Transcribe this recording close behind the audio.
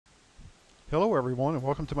Hello everyone and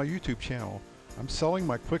welcome to my YouTube channel. I'm selling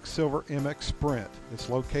my Quicksilver MX Sprint. It's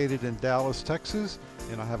located in Dallas, Texas,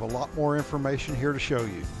 and I have a lot more information here to show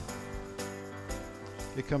you.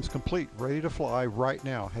 It comes complete, ready to fly right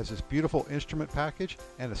now. It has this beautiful instrument package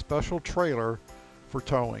and a special trailer for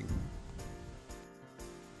towing.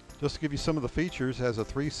 Just to give you some of the features, it has a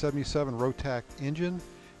 377 Rotax engine.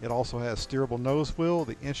 It also has steerable nose wheel,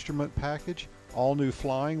 the instrument package, all new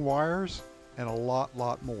flying wires, and a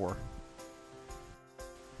lot more.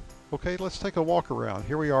 Okay, let's take a walk around.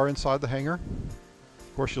 Here we are inside the hangar.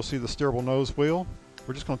 Of course, you'll see the steerable nose wheel.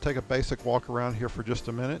 We're just going to take a basic walk around here for just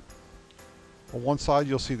a minute. On one side,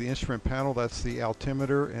 you'll see the instrument panel. That's the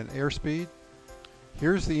altimeter and airspeed.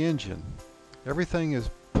 Here's the engine. Everything is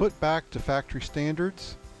put back to factory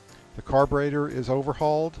standards. The carburetor is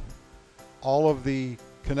overhauled. All of the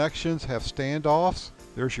connections have standoffs.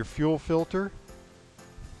 There's your fuel filter.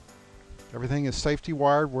 Everything is safety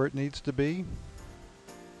wired where it needs to be.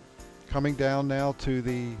 Coming down now to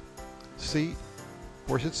the seat. Of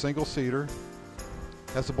course, it's single seater.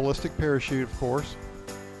 Has a ballistic parachute, of course.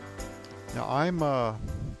 Now I'm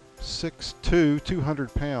 6'2",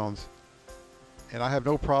 200 pounds, and I have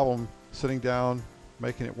no problem sitting down,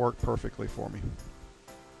 making it work perfectly for me.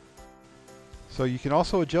 So you can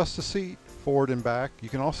also adjust the seat forward and back. You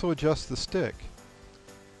can also adjust the stick.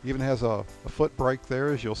 Even has a foot brake there,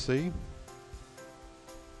 as you'll see.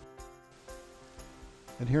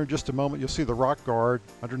 And here in just a moment, you'll see the rock guard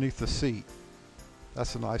underneath the seat.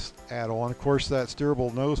 That's a nice add-on. Of course, that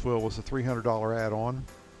steerable nose wheel was a $300 add-on.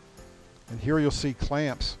 And here you'll see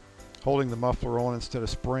clamps holding the muffler on instead of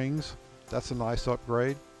springs. That's a nice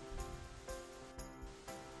upgrade.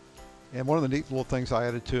 And one of the neat little things I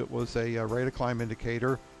added to it was a rate of climb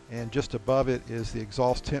indicator, and just above it is the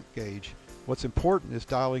exhaust temp gauge. What's important is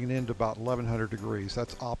dialing it into about 1100 degrees.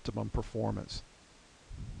 That's optimum performance.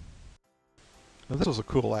 Now this was a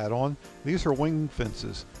cool add-on. These are wing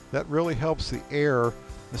fences. That really helps the air,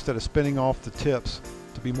 instead of spinning off the tips,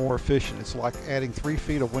 to be more efficient. It's like adding 3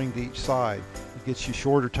 feet of wing to each side. It gets you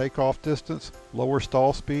shorter takeoff distance, lower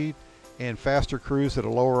stall speed, and faster cruise at a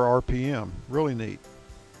lower RPM. Really neat.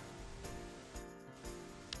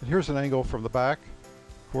 And here's an angle from the back.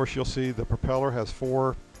 Of course, you'll see the propeller has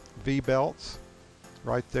 4 V-belts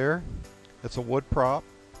right there. It's a wood prop.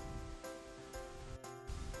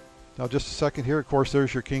 Now just a second here, of course,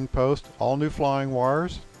 there's your king post, all new flying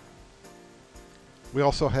wires. We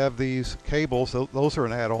also have these cables. Those are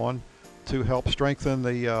an add-on to help strengthen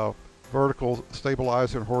the vertical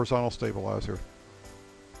stabilizer and horizontal stabilizer.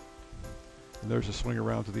 And there's a swing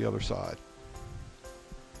around to the other side.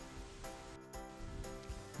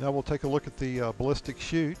 Now we'll take a look at the ballistic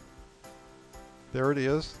chute. There it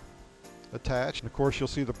is, attached. And of course, you'll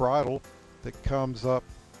see the bridle that comes up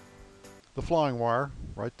the flying wire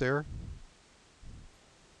right there,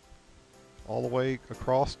 all the way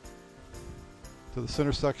across to the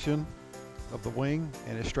center section of the wing,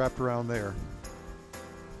 and it's strapped around there.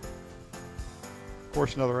 Of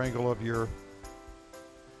course, another angle of your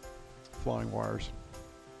flying wires,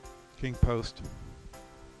 king post.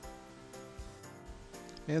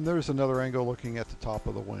 And there's another angle looking at the top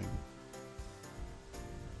of the wing.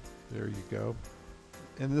 There you go.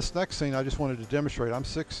 In this next scene, I just wanted to demonstrate. I'm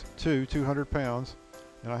 6'2", 200 pounds,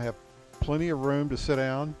 and I have plenty of room to sit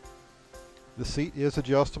down. The seat is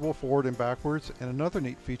adjustable forward and backwards, and another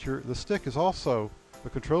neat feature, the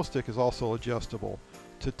control stick is also adjustable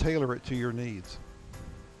to tailor it to your needs.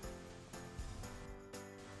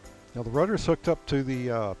 Now the rudder is hooked up to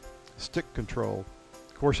the stick control.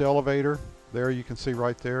 Of course, elevator, there you can see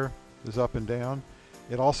right there, is up and down.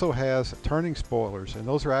 It also has turning spoilers, and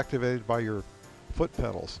those are activated by your foot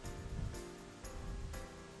pedals.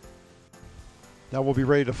 Now we'll be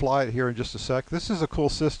ready to fly it here in just a sec. This is a cool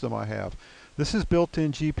system I have. This is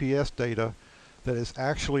built-in GPS data that is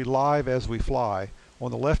actually live as we fly.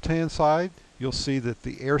 On the left-hand side, you'll see that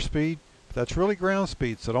the airspeed, that's really ground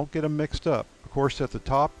speed, so don't get them mixed up. Of course, at the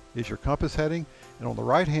top is your compass heading, and on the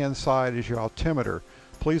right-hand side is your altimeter.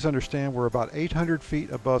 Please understand we're about 800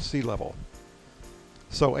 feet above sea level.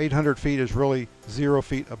 So 800 feet is really 0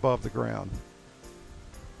 feet above the ground.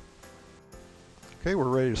 Okay, we're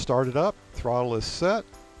ready to start it up. Throttle is set.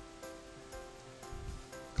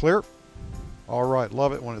 Clear. All right,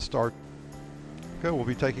 love it when it starts. Okay, we'll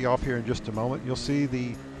be taking off here in just a moment. You'll see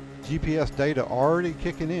the GPS data already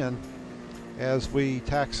kicking in as we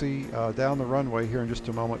taxi down the runway here in just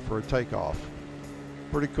a moment for a takeoff.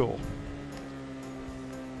 Pretty cool.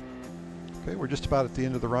 Okay, we're just about at the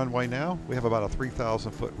end of the runway now. We have about a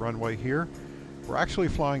 3,000 foot runway here. We're actually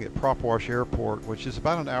flying at Prop Wash Airport, which is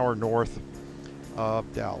about an hour north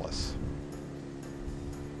of Dallas.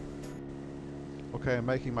 Okay, I'm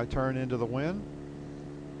making my turn into the wind.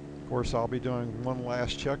 Of course, I'll be doing one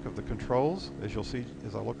last check of the controls. As you'll see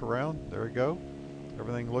as I look around, there we go.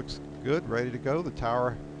 Everything looks good, ready to go. The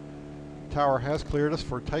tower has cleared us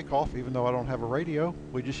for takeoff, even though I don't have a radio.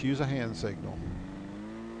 We just use a hand signal.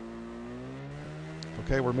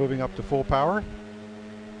 Okay, we're moving up to full power.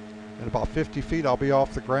 At about 50 feet, I'll be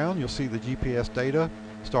off the ground. You'll see the GPS data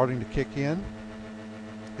starting to kick in.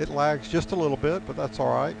 It lags just a little bit, but that's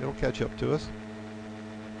all right. It'll catch up to us.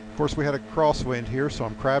 Of course, we had a crosswind here, so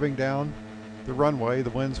I'm crabbing down the runway. The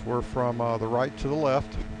winds were from the right to the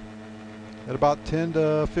left at about 10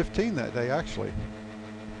 to 15 that day, actually.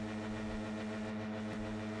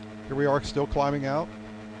 Here we are still climbing out.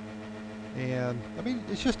 And I mean,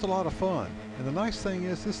 it's just a lot of fun. And the nice thing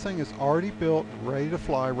is this thing is already built, ready to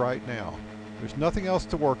fly right now. There's nothing else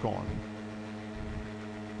to work on.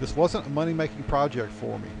 This wasn't a money-making project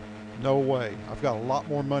for me. No way. I've got a lot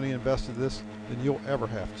more money invested in this than you'll ever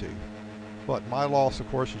have to. But my loss, of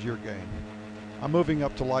course, is your gain. I'm moving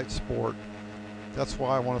up to light sport. That's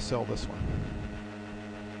why I want to sell this one.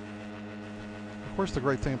 Of course, the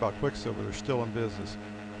great thing about Quicksilver, they're still in business.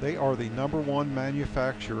 They are the #1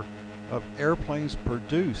 manufacturer of airplanes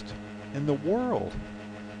produced in the world.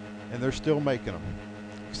 And they're still making them.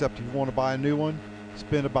 Except if you want to buy a new one,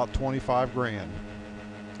 spend about 25 grand.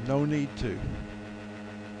 No need to.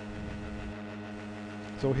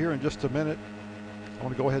 So here in just a minute, I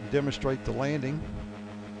want to go ahead and demonstrate the landing.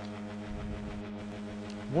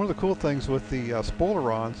 One of the cool things with the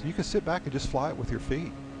spoilerons, you can sit back and just fly it with your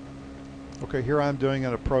feet. Okay, here I'm doing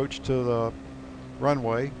an approach to the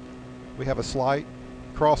runway. We have a slight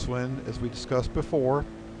crosswind as we discussed before,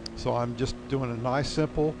 so I'm just doing a nice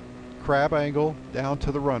simple crab angle down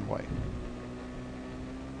to the runway.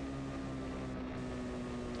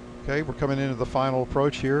 Okay, we're coming into the final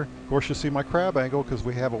approach here. Of course, you'll see my crab angle because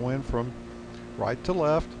we have a wind from right to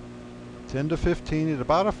left, 10 to 15 at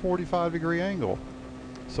about a 45-degree angle.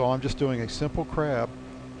 So I'm just doing a simple crab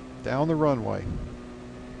down the runway,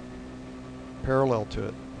 parallel to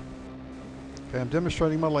it. Okay, I'm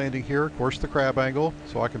demonstrating my landing here. Of course, the crab angle,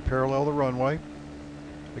 so I can parallel the runway.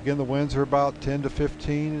 Again, the winds are about 10 to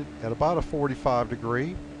 15 at about a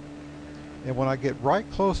 45-degree. And when I get right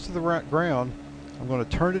close to the ground, I'm going to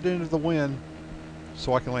turn it into the wind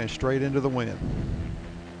so I can land straight into the wind.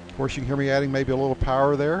 Of course, you can hear me adding maybe a little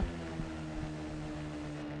power there.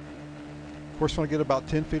 Of course, when I get about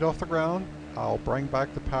 10 feet off the ground, I'll bring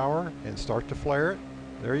back the power and start to flare it.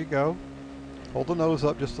 There you go. Hold the nose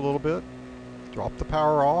up just a little bit. Drop the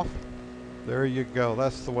power off. There you go.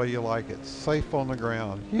 That's the way you like it. Safe on the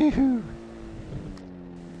ground. Yee-hoo!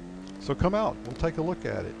 So come out. We'll take a look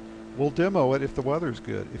at it. We'll demo it if the weather's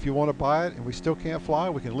good. If you want to buy it and we still can't fly,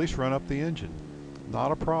 we can at least run up the engine.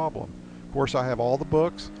 Not a problem. Of course, I have all the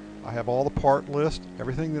books. I have all the part list.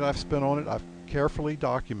 Everything that I've spent on it, I've carefully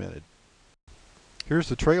documented. Here's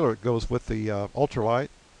the trailer that goes with the Ultralight.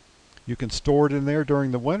 You can store it in there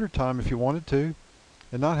during the winter time if you wanted to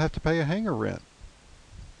and not have to pay a hangar rent.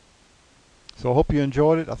 So I hope you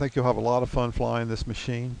enjoyed it. I think you'll have a lot of fun flying this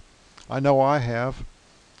machine. I know I have.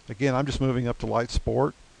 Again, I'm just moving up to light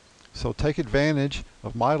sport. So take advantage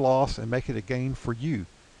of my loss and make it a gain for you.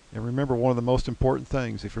 And remember, one of the most important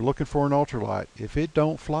things, if you're looking for an ultralight, if it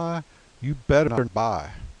don't fly, you better not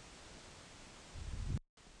buy.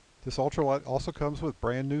 This ultralight also comes with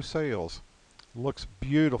brand new sails. Looks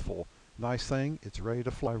beautiful. Nice thing, it's ready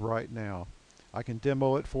to fly right now. I can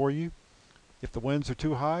demo it for you. If the winds are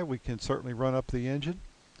too high, we can certainly run up the engine.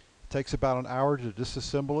 It takes about an hour to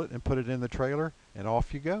disassemble it and put it in the trailer, and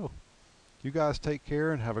off you go. You guys take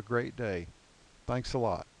care and have a great day. Thanks a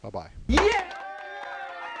lot. Bye-bye. Yeah!